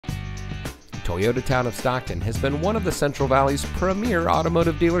Toyota Town of Stockton has been one of the Central Valley's premier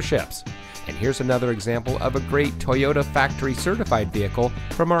automotive dealerships. And here's another example of a great Toyota factory certified vehicle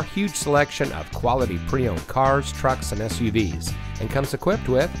from our huge selection of quality pre-owned cars, trucks, and SUVs, and comes equipped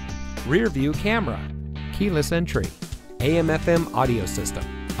with rear view camera, keyless entry, AM/FM audio system,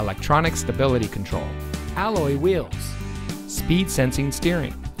 electronic stability control, alloy wheels, speed sensing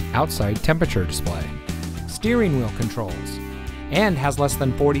steering, outside temperature display, steering wheel controls, and has less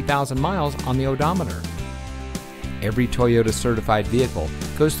than 40,000 miles on the odometer. Every Toyota certified vehicle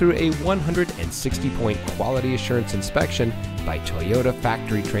goes through a 160-point quality assurance inspection by Toyota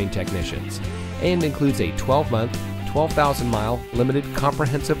factory-trained technicians and includes a 12-month, 12,000-mile limited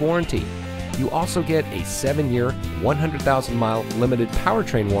comprehensive warranty. You also get a 7-year, 100,000-mile limited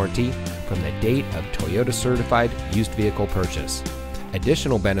powertrain warranty from the date of Toyota certified used vehicle purchase.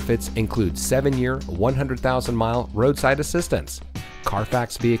 Additional benefits include 7-year, 100,000-mile roadside assistance,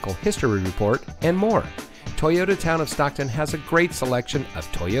 Carfax vehicle history report, and more. Toyota Town of Stockton has a great selection of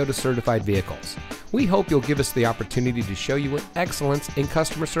Toyota certified vehicles. We hope you'll give us the opportunity to show you what excellence in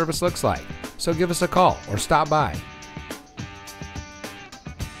customer service looks like. So give us a call or stop by.